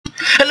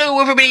Hello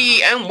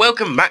everybody and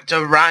welcome back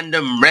to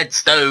Random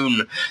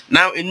Redstone.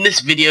 Now in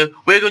this video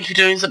we're going to be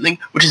doing something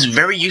which is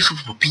very useful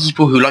for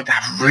people who like to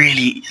have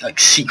really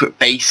secret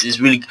bases,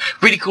 really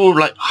cool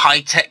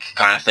high-tech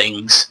kind of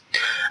things.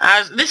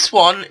 As this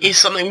one is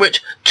something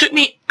which took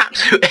me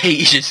absolute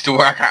ages to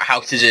work out how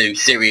to do,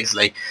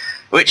 seriously.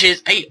 Which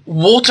is a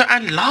water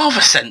and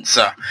lava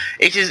sensor.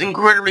 It is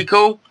incredibly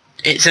cool.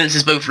 It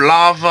senses both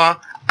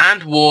lava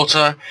and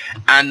water,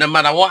 and no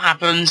matter what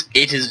happens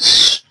it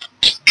is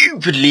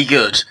stupidly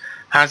good.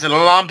 Has an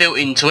alarm built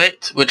into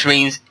it, which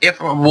means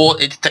if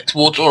it detects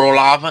water or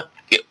lava,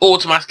 it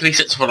automatically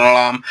sets off an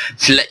alarm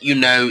to let you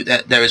know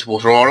that there is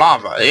water or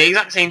lava. At the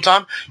exact same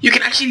time, you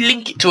can actually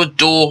link it to a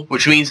door,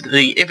 which means that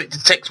if it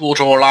detects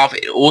water or lava,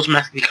 it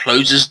automatically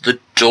closes the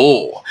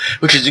door,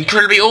 which is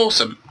incredibly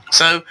awesome.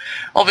 So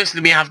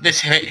obviously we have this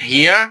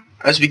here.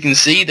 As we can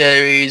see,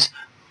 there is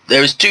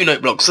 2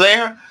 note blocks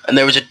there, and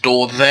there is a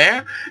door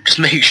there. Just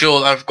make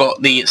sure that I've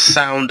got the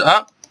sound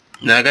up.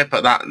 There we go,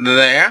 put that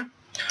there.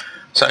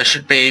 So I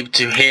should be able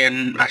to hear,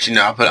 actually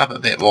no, I'll put it up a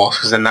bit more,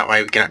 because then that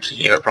way we can actually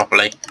hear it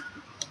properly.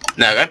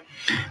 There we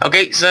go.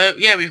 Okay, so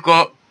yeah, we're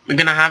going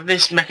to have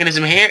this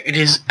mechanism here. It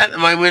is at the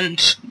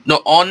moment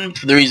not on,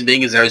 for the reason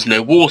being is there is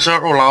no water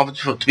or lava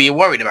to be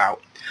worried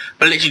about.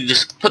 But literally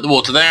just put the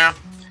water there,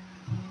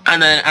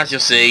 and then as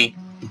you'll see,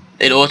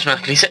 it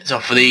automatically sets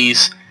off for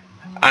these,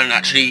 and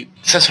actually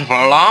sets off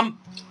an alarm.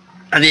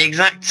 At the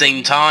exact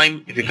same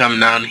time, if you come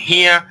down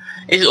here,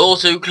 it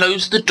also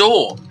closed the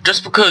door,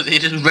 just because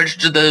it has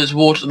registered there's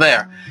water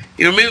there.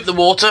 You remove the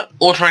water,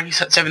 automatically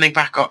sets everything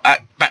back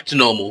to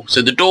normal.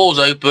 So the door's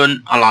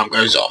open, alarm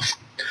goes off.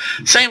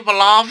 Same for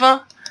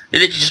lava. It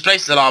literally just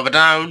places the lava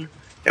down,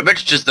 it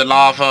registers the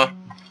lava,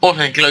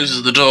 automatically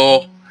closes the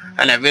door,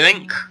 and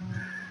everything.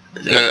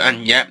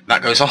 And yeah,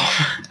 that goes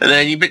off. And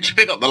then you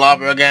pick up the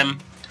lava again,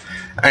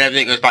 and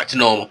everything goes back to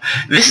normal.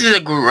 This is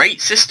a great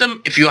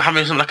system if you're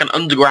having something like an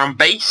underground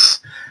base,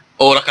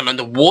 or like an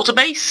underwater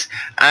base,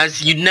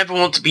 as you never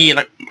want to be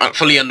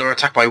fully under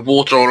attack by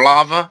water or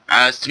lava,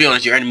 as to be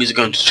honest your enemies are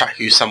going to track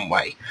you some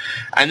way.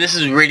 And this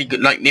is a really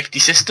good nifty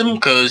system,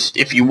 because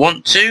if you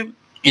want to,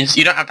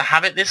 you don't have to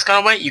have it this kind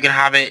of way. You can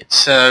have it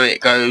so it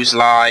goes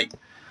like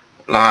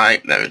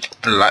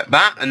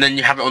that, and then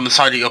you have it on the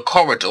side of your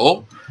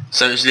corridor,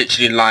 so it's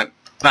literally like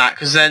that,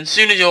 because then as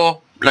soon as your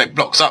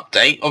blocks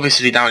update,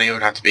 obviously down here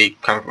would have to be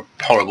kind of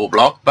a horrible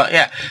block, but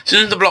yeah, as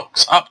soon as the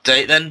blocks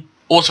update, then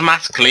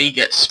automatically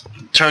gets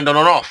turned on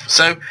and off.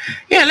 So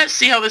yeah, let's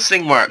see how this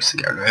thing works.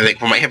 Get everything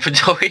from my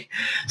inventory.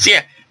 So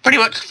yeah, pretty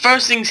much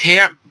first things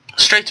here,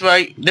 straight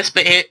away, this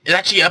bit here is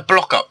actually a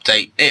block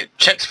update. It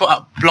checks for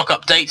block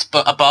updates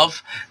but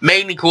above,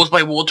 mainly caused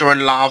by water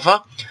and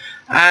lava,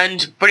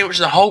 and pretty much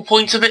the whole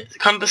point of it,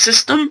 kind of the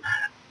system,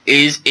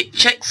 is it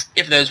checks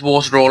if there's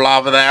water or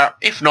lava there.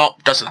 If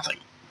not, does nothing.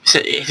 So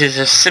it is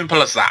as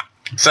simple as that.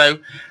 So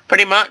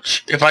pretty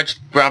much, if I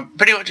just grab,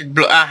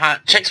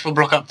 checks for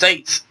block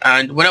updates,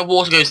 and when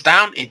water goes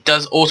down, it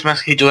does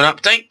automatically do an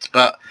update,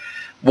 but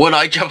when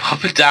I jump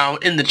up and down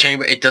in the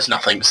chamber, it does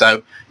nothing,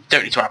 so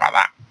don't need to worry about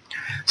that.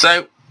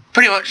 So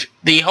pretty much,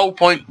 the whole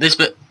point, this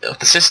bit of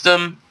the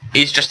system,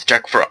 is just to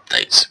check for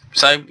updates.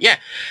 So yeah,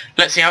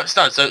 let's see how it's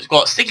done. So it's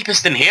got sticky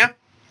piston here,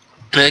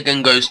 there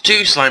then goes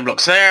 2 slime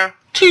blocks there,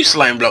 2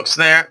 slime blocks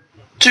there,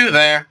 2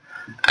 there,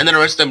 and then a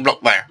redstone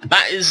block there.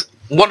 That is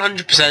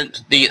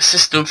 100% the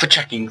system for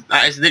checking.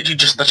 That is literally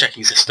just the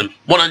checking system.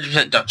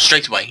 100% done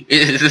straight away.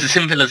 It is as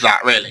simple as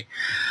that, really.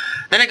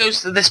 Then it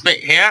goes to this bit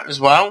here as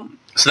well.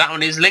 So that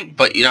one is linked,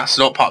 but that's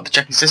not part of the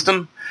checking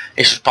system.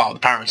 It's just part of the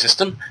powering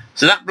system.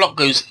 So that block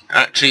goes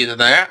actually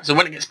there. So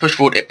when it gets pushed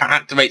forward, it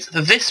activates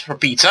this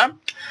repeater,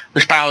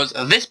 which powers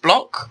this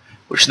block,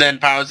 which then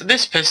powers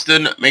this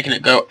piston, making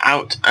it go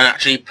out and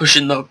actually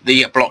pushing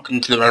the block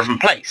into the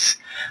relevant place.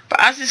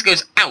 But as this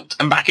goes out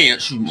and back in,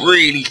 it's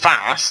really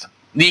fast.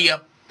 The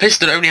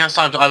piston only has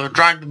time to either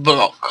drag the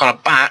block kind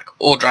of back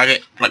or drag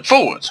it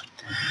forward.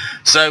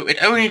 So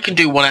it only can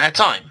do one at a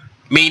time.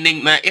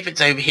 Meaning that if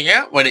it's over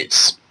here, when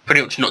it's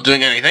pretty much not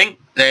doing anything,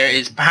 there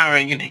is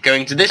powering and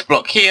going to this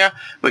block here,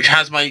 which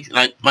has my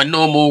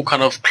normal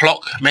kind of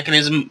clock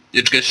mechanism,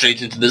 which goes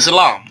straight into this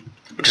alarm,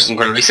 which is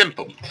incredibly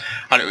simple.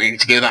 I don't really need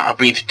to go that. I've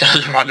been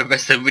done around the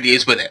rest of the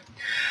videos with it.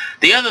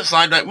 The other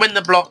side, when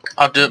the block,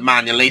 I'll do it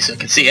manually so you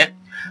can see it.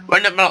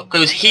 When the block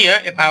goes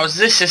here, it powers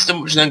this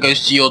system, which then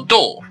goes to your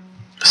door.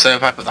 So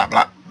if I put that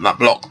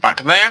block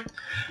back there,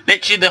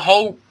 literally the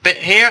whole bit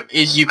here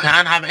is you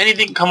can have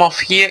anything come off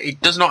here. It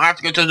does not have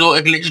to go to the door.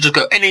 It can literally just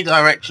go any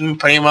direction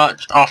pretty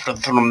much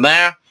from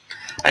there.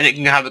 And it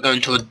can have it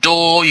going to a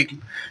door. You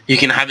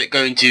can have it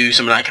going to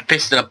something like a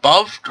piston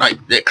above,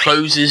 that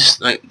closes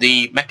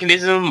the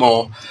mechanism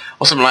or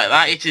something like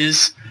that. It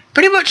is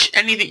pretty much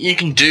anything you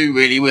can do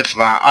really with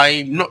that.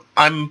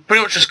 I'm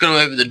pretty much just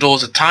going over the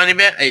doors a tiny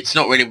bit. It's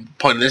not really the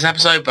point of this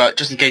episode, but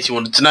just in case you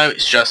wanted to know,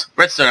 it's just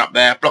redstone up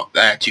there, block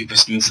there, 2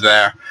 pistons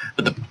there,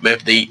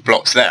 with the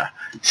blocks there.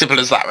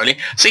 Simple as that, really.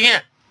 So yeah,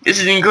 this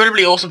is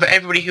incredibly awesome for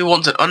everybody who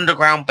wants an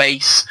underground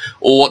base,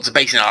 or wants a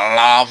base in a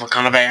lava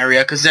kind of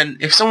area, because then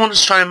if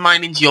someone's trying to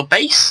mine into your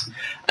base,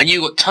 and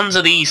you've got tons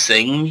of these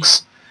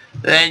things,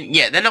 then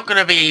yeah, they're not going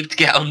to be able to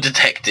get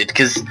undetected,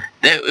 because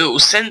it will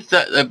sense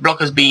that the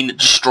block has been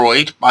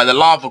destroyed by the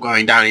lava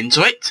going down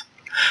into it,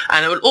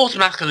 and it will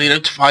automatically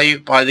notify you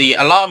by the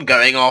alarm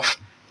going off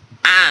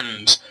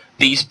and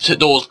these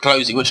doors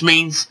closing, which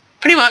means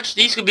pretty much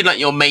these could be like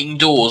your main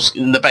doors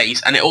in the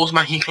base, and it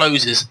automatically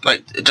closes,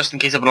 like just in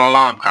case of an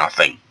alarm kind of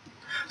thing.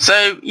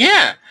 So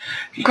yeah,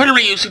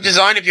 incredibly useful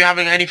design if you're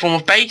having any form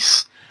of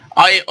base.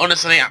 I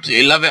honestly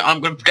absolutely love it.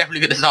 I'm definitely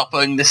going to start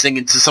putting this thing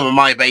into some of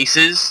my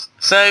bases.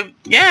 So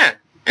yeah,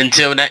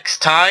 until next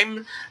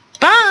time,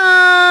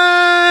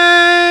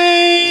 bye!